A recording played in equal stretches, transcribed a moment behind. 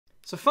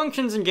So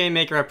functions in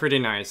GameMaker are pretty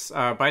nice.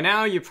 By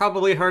now, you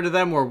probably heard of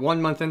them. We're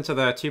 1 month into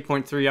the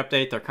 2.3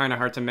 update. They're kind of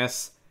hard to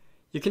miss.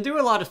 You can do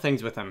a lot of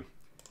things with them.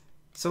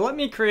 So let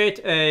me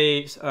create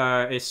a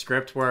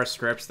script. Where are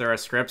scripts? There are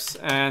scripts.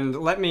 And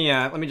let me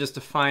just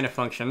define a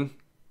function.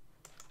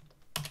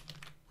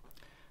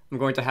 I'm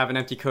going to have an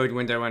empty code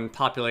window and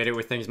populate it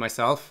with things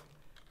myself.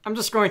 I'm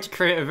just going to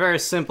create a very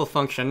simple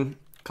function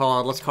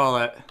called, let's call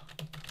it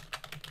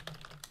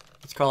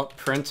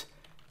print.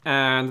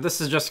 And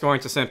this is just going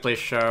to simply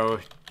show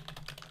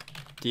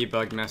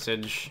debug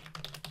message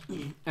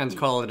and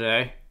call it a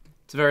day.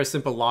 It's a very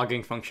simple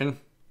logging function.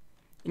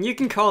 And you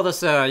can call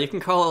this, you can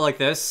call it like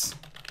this.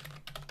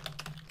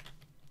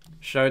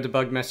 Show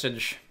debug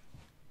message.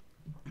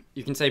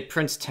 You can say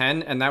print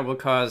 10, and that will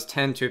cause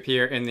 10 to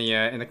appear in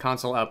the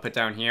console output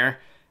down here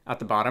at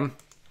the bottom.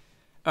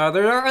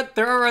 There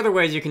are other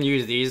ways you can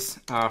use these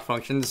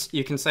functions.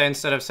 You can say,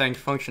 instead of saying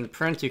function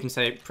print, you can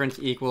say print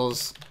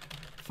equals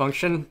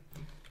function.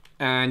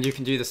 And you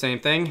can do the same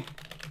thing.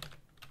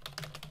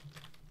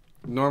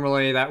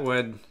 Normally that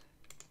would,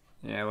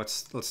 yeah,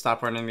 let's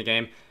stop running the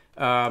game.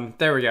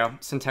 There we go.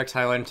 Syntax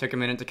highlighting took a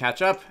minute to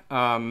catch up.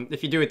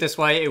 If you do it this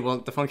way,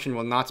 the function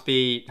will not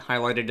be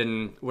highlighted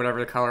in whatever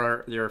the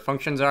color your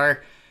functions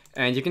are.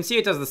 And you can see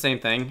it does the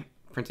same thing,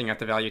 printing out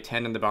the value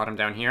 10 in the bottom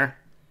down here.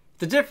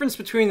 The difference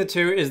between the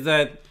two is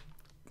that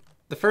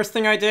the first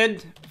thing I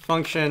did,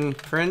 function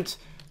print,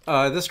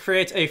 this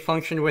creates a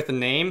function with a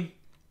name,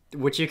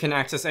 which you can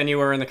access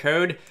anywhere in the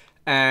code.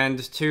 And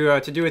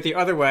to do it the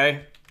other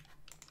way,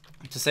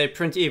 to say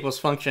print equals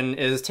function,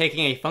 is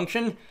taking a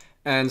function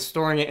and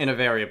storing it in a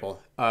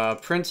variable.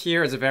 Print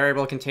here is a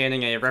variable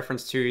containing a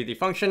reference to the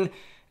function,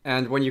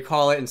 and when you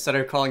call it, instead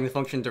of calling the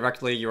function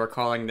directly, you are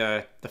calling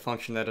the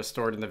function that is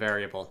stored in the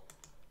variable.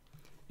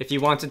 If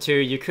you wanted to,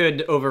 you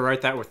could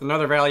overwrite that with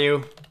another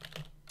value.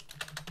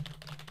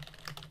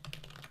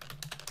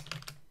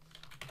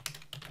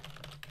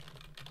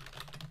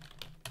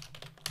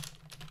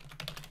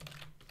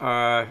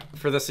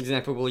 For this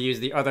example, we'll use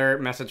the other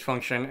message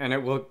function, and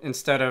it will,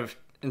 instead of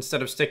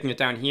sticking it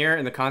down here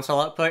in the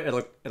console output,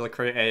 it'll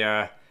create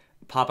a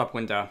pop-up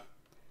window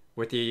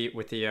with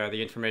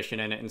the information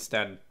in it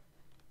instead.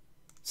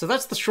 So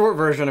that's the short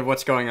version of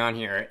what's going on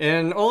here.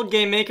 In old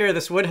GameMaker,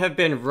 this would have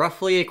been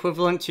roughly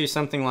equivalent to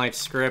something like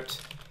script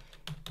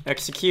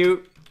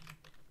execute.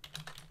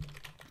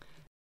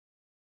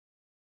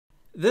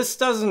 This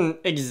doesn't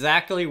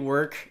exactly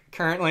work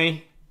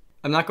currently.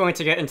 I'm not going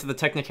to get into the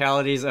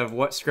technicalities of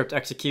what script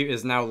execute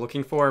is now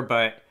looking for,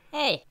 but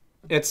hey,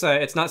 it's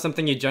not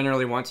something you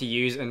generally want to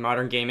use in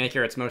modern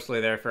GameMaker. It's mostly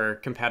there for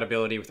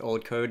compatibility with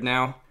old code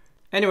now.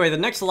 Anyway, the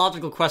next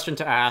logical question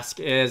to ask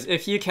is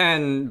if you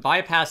can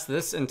bypass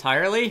this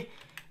entirely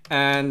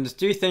and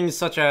do things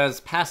such as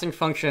passing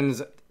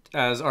functions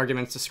as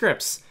arguments to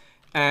scripts.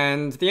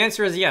 And the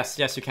answer is yes,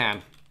 yes you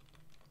can.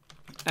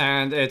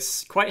 And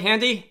it's quite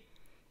handy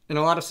in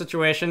a lot of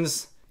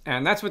situations,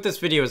 and that's what this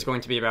video is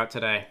going to be about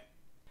today.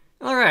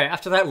 Alright,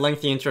 after that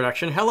lengthy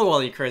introduction, hello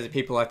all you crazy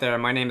people out there,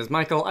 my name is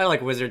Michael, I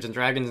like wizards and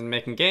dragons and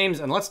making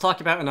games, and let's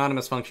talk about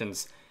anonymous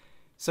functions.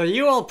 So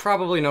you all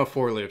probably know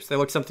for loops. They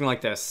look something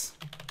like this.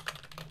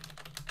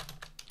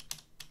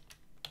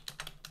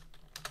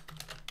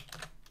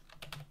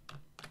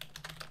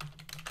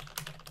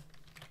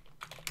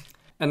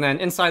 And then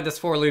inside this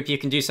for loop, you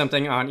can do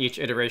something on each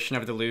iteration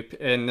of the loop.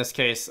 In this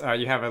case,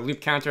 you have a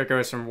loop counter, it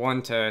goes from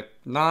 1 to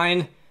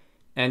 9,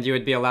 and you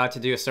would be allowed to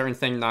do a certain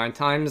thing 9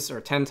 times, or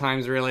 10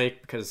 times really,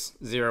 because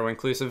 0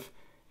 inclusive.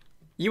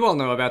 You all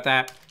know about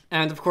that.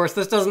 And of course,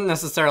 this doesn't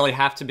necessarily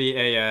have to be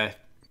an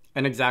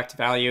exact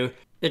value.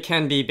 It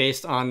can be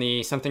based on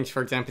something,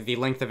 for example, the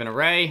length of an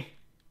array.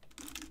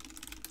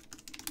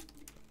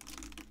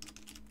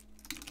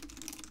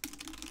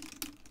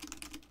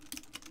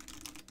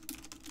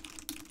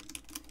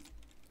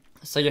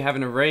 So you have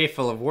an array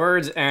full of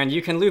words, and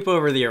you can loop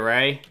over the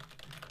array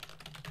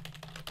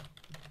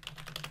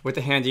with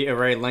the handy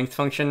array length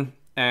function.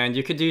 And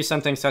you could do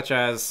something such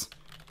as,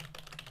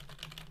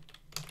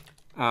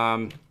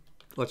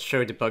 let's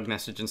show debug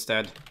message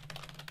instead.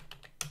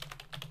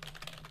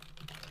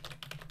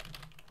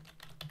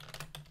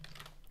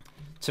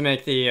 To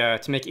make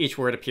each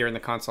word appear in the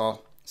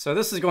console. So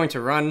this is going to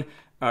run.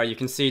 You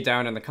can see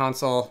down in the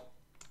console,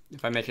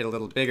 if I make it a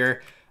little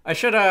bigger. I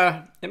should,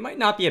 it might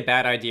not be a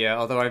bad idea,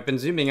 although I've been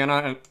zooming in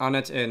on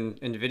it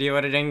in video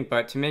editing,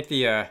 but to make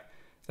the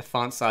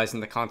font size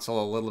in the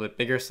console a little bit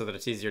bigger so that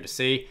it's easier to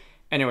see.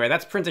 Anyway,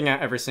 that's printing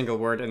out every single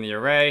word in the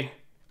array.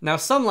 Now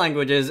some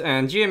languages,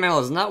 and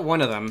GML is not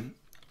one of them,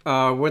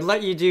 would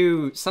let you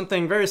do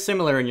something very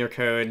similar in your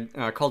code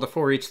called a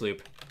Foreach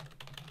loop.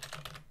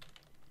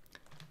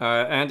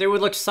 And it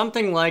would look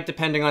something like,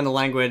 depending on the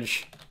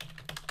language,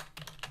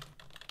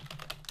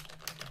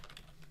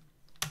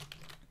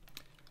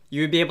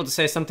 you would be able to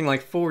say something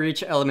like for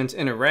each element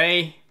in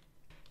array,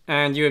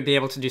 and you would be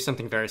able to do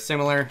something very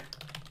similar.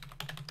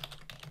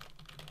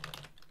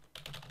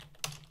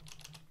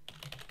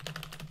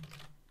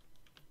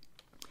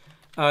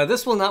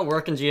 This will not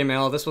work in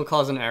GML. This will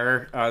cause an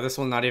error. This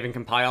will not even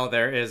compile.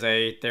 There is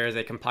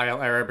a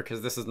compile error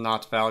because this is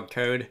not valid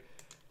code.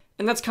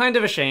 And that's kind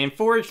of a shame.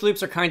 Forage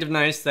loops are kind of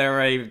nice.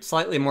 They're a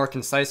slightly more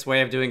concise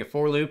way of doing a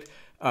for loop.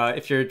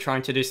 If you're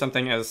trying to do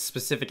something as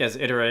specific as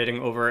iterating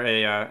over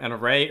an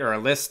array or a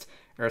list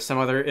or some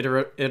other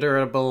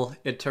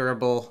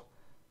iterable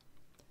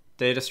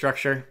data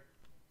structure.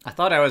 I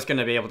thought I was going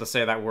to be able to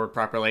say that word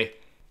properly.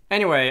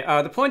 Anyway,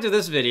 the point of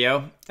this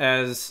video,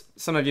 as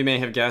some of you may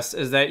have guessed,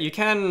 is that you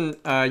can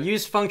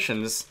use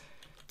functions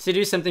to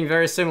do something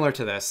very similar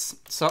to this.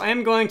 So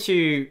I'm going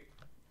to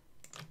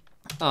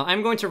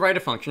write a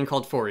function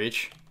called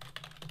Foreach,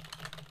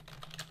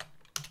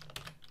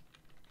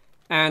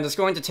 and it's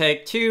going to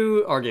take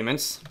 2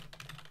 arguments.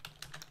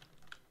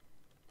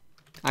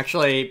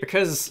 Actually,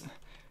 because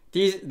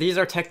these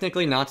are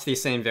technically not the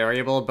same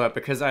variable, but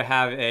because I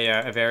have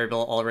a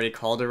variable already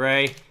called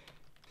array.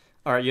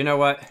 All right, you know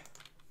what?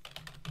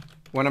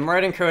 When I'm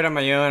writing code on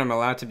my own, I'm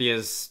allowed to be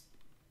as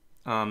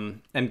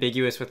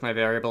ambiguous with my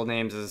variable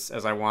names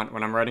as I want.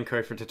 When I'm writing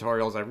code for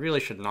tutorials, I really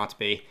should not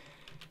be.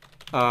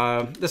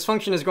 This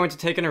function is going to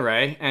take an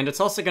array, and it's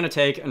also going to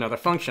take another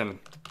function.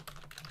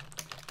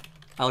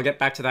 I'll get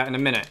back to that in a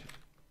minute.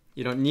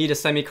 You don't need a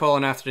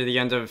semicolon after the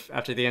end of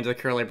the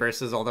curly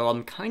braces, although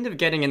I'm kind of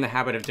getting in the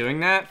habit of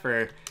doing that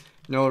for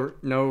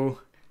no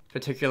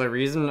particular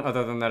reason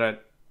other than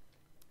that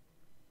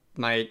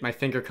my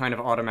finger kind of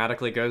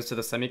automatically goes to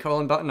the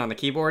semicolon button on the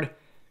keyboard.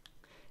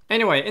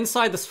 Anyway,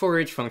 inside this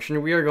Foreach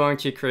function, we are going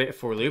to create a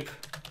for loop.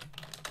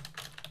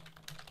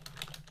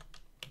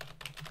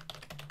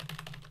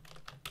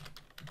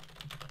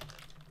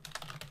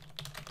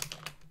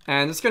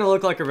 And it's going to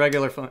look like a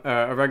regular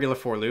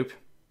for loop.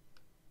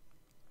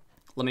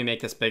 Let me make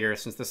this bigger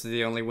since this is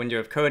the only window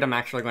of code I'm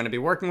actually going to be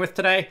working with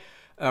today.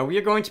 We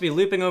are going to be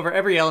looping over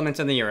every element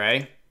in the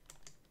array.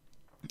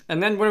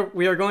 And then what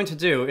we are going to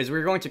do is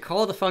we're going to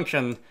call the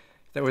function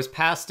that was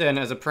passed in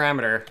as a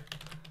parameter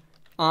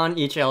on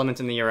each element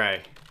in the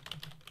array.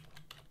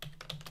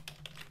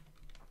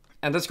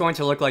 And that's going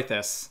to look like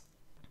this.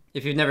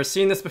 If you've never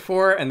seen this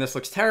before and this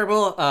looks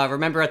terrible,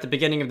 remember at the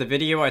beginning of the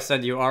video I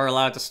said you are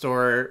allowed to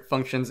store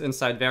functions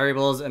inside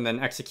variables and then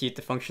execute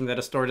the function that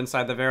is stored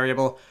inside the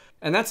variable.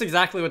 And that's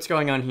exactly what's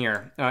going on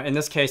here. In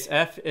this case,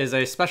 f is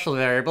a special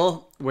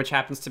variable, which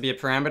happens to be a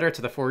parameter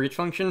to the Foreach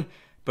function.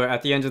 But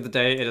at the end of the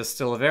day, it is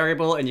still a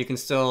variable, and you can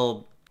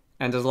still,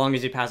 and as long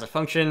as you pass a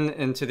function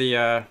into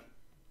the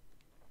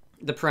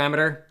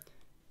parameter,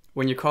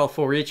 when you call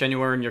Foreach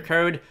anywhere in your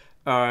code,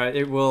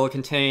 it will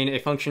contain a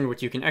function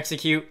which you can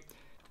execute,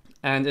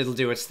 and it'll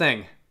do its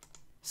thing.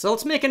 So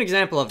let's make an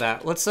example of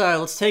that. Let's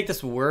take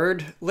this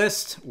word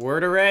list,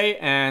 word array,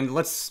 and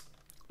let's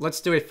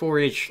do a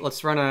Foreach.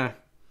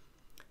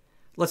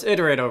 Let's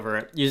iterate over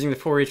it using the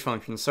Foreach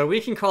function. So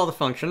we can call the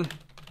function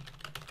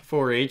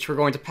Foreach. We're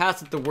going to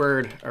pass it the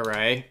word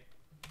array,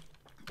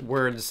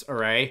 words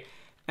array,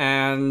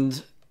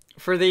 and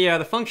for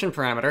the function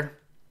parameter,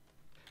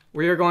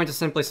 we are going to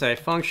simply say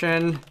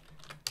function,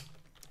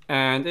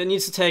 and it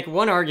needs to take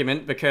 1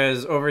 argument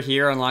because over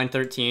here on line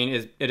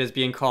 13 it is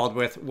being called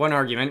with 1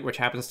 argument, which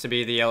happens to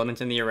be the element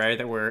in the array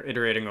that we're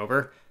iterating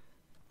over.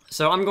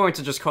 So I'm going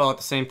to just call it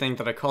the same thing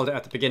that I called it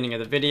at the beginning of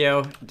the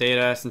video,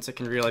 data, since it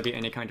can really be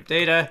any kind of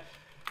data,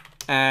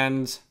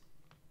 and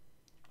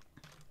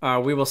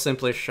we will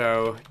simply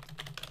show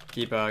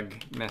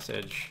debug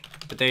message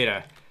the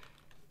data.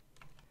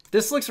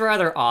 This looks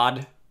rather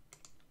odd.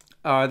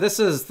 This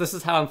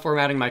is how I'm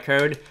formatting my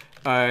code.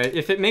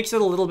 If it makes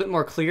it a little bit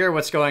more clear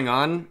what's going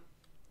on,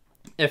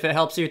 if it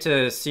helps you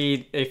to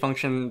see a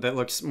function that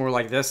looks more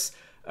like this,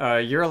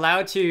 you're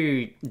allowed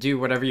to do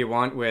whatever you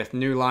want with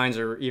new lines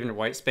or even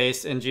white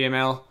space in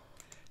GML.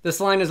 This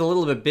line is a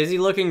little bit busy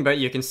looking, but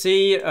you can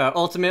see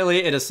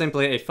ultimately it is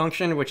simply a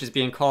function which is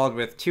being called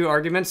with 2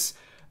 arguments.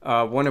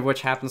 One of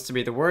which happens to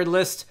be the word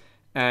list,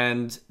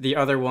 and the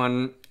other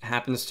one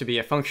happens to be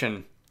a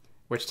function,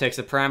 which takes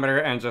a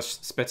parameter and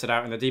just spits it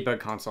out in the debug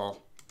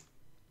console.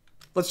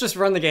 Let's just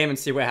run the game and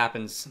see what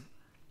happens.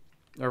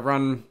 Or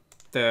run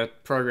the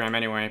program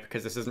anyway,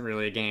 because this isn't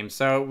really a game.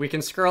 So we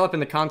can scroll up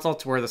in the console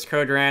to where this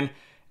code ran,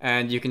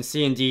 and you can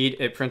see indeed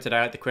it printed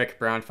out the quick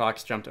brown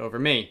fox jumped over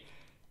me.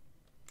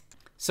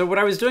 So what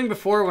I was doing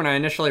before when I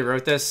initially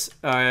wrote this,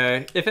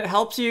 if it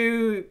helps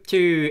you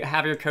to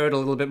have your code a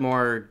little bit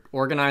more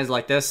organized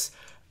like this,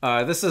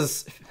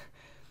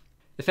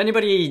 if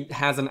anybody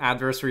has an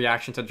adverse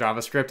reaction to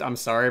JavaScript, I'm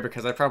sorry,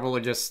 because I probably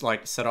just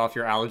like set off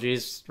your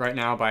allergies right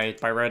now by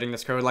writing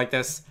this code like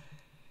this.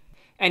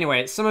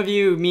 Anyway, some of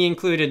you, me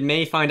included,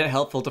 may find it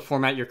helpful to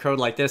format your code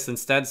like this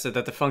instead so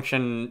that the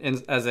function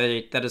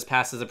that is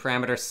passed as a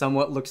parameter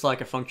somewhat looks like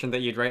a function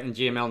that you'd write in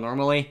GML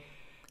normally.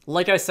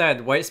 Like I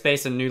said, white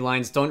space and new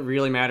lines don't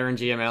really matter in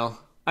GML.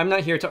 I'm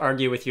not here to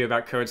argue with you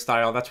about code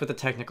style, that's what the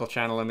technical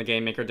channel in the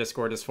GameMaker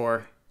Discord is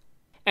for.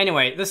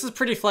 Anyway, this is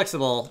pretty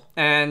flexible,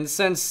 and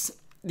since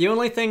the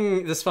only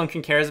thing this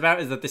function cares about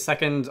is that the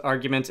second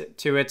argument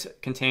to it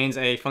contains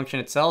a function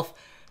itself,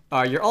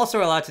 you're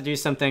also allowed to do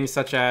something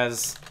such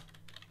as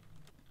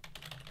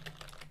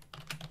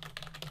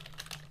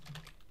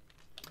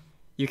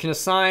you can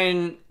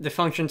assign the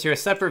function to a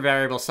separate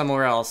variable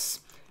somewhere else.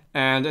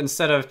 And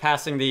instead of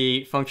passing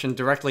the function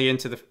directly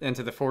into the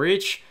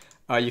Foreach,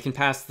 you can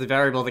pass the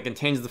variable that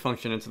contains the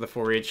function into the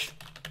Foreach.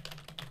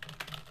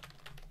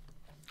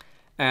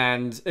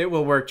 And it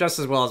will work just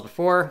as well as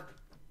before.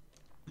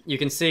 You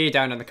can see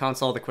down in the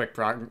console, the quick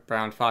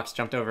brown fox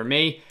jumped over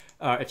me.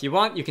 If you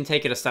want, you can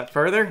take it a step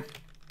further.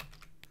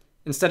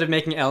 Instead of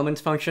making element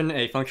function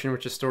a function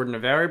which is stored in a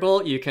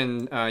variable, you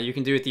can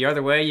do it the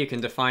other way. You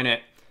can define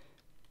it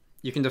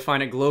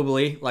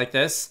globally like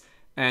this,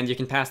 and you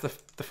can pass the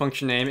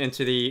function name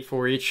into the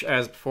Foreach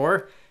as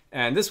before.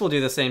 And this will do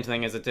the same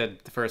thing as it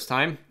did the first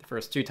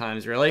two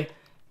times really.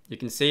 You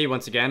can see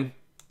once again.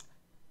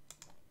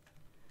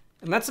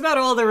 And that's about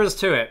all there is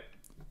to it.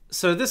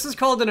 So this is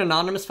called an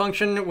anonymous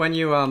function when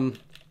you,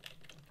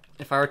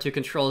 if I were to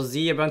control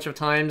Z a bunch of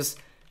times,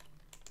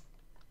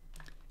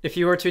 if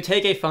you were to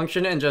take a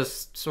function and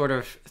just sort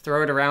of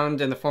throw it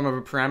around in the form of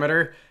a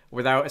parameter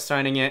without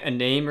assigning it a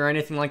name or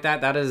anything like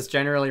that, that is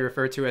generally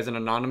referred to as an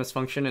anonymous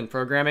function in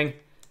programming.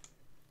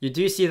 You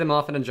do see them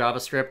often in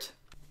JavaScript.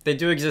 They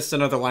do exist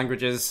in other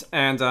languages,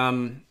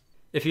 and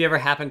if you ever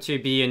happen to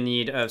be in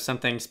need of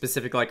something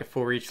specific like a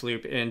for each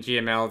loop in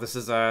GML, this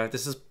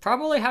is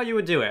probably how you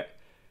would do it.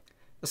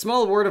 A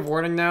small word of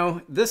warning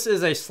though, this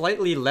is a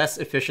slightly less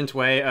efficient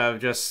way of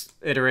just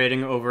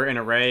iterating over an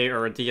array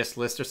or a DS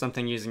list or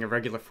something using a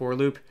regular for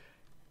loop.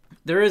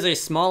 There is a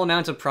small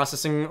amount of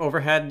processing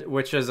overhead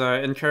which is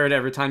incurred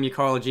every time you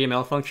call a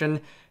GML function,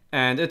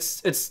 and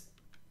it's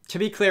to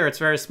be clear, it's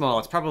very small.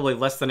 It's probably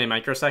less than a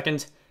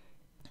microsecond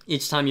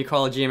each time you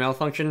call a GML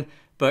function,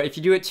 but if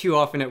you do it too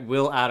often, it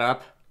will add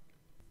up.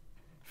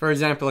 For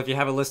example, if you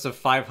have a list of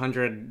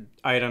 500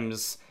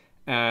 items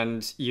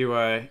and you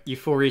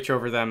for each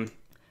over them,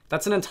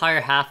 that's an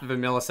entire half of a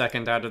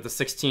millisecond out of the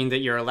 16 that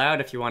you're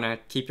allowed if you want to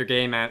keep your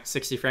game at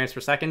 60 frames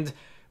per second,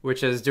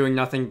 which is doing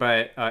nothing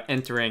but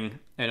entering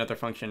another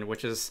function,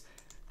 which is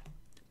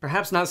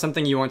perhaps not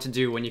something you want to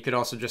do when you could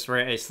also just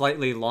write a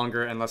slightly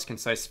longer and less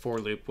concise for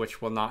loop,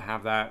 which will not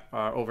have that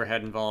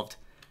overhead involved.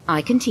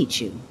 I can teach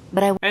you,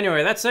 but I...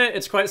 Anyway, that's it.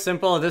 It's quite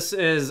simple. This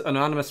is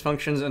anonymous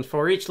functions and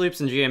for each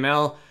loops in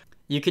GML.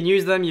 You can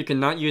use them, you can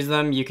not use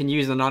them, you can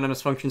use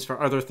anonymous functions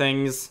for other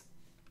things.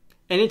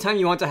 Anytime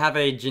you want to have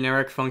a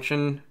generic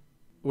function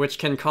which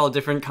can call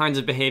different kinds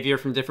of behavior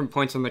from different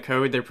points in the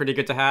code, they're pretty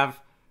good to have.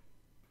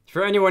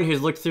 For anyone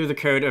who's looked through the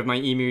code of my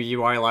Emu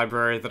UI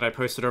library that I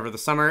posted over the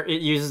summer,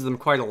 it uses them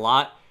quite a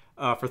lot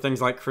for things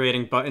like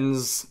creating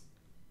buttons,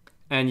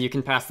 and you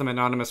can pass them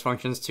anonymous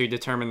functions to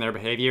determine their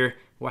behavior,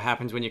 what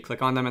happens when you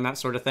click on them and that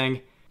sort of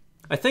thing.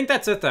 I think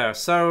that's it though.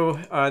 So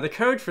the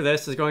code for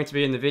this is going to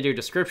be in the video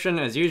description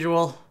as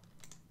usual.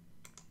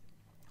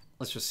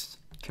 Let's just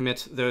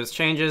commit those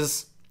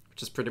changes,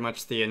 which is pretty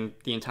much the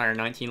entire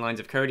 19 lines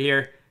of code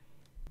here.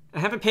 I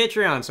have a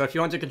Patreon, so if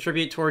you want to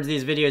contribute towards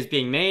these videos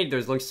being made,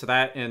 there's links to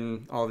that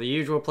in all the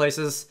usual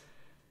places.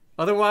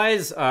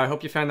 Otherwise, I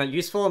hope you found that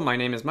useful. My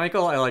name is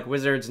Michael. I like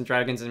wizards and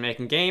dragons and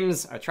making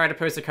games. I try to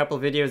post a couple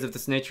videos of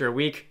this nature a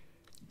week.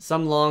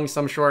 Some long,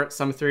 some short,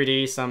 some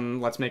 3D,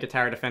 some let's make a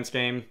tower defense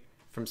game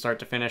from start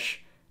to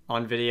finish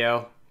on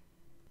video,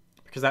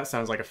 because that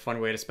sounds like a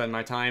fun way to spend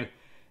my time.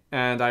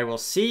 And I will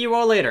see you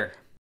all later.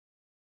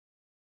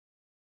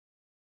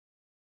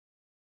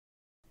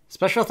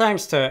 Special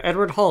thanks to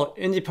Edward Holt,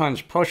 Indie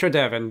Punch,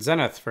 PoshoDev, and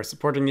Zenith for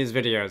supporting these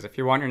videos. If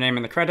you want your name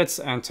in the credits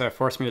and to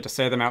force me to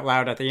say them out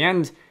loud at the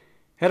end,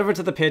 head over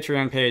to the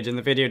Patreon page in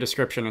the video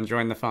description and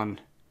join the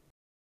fun.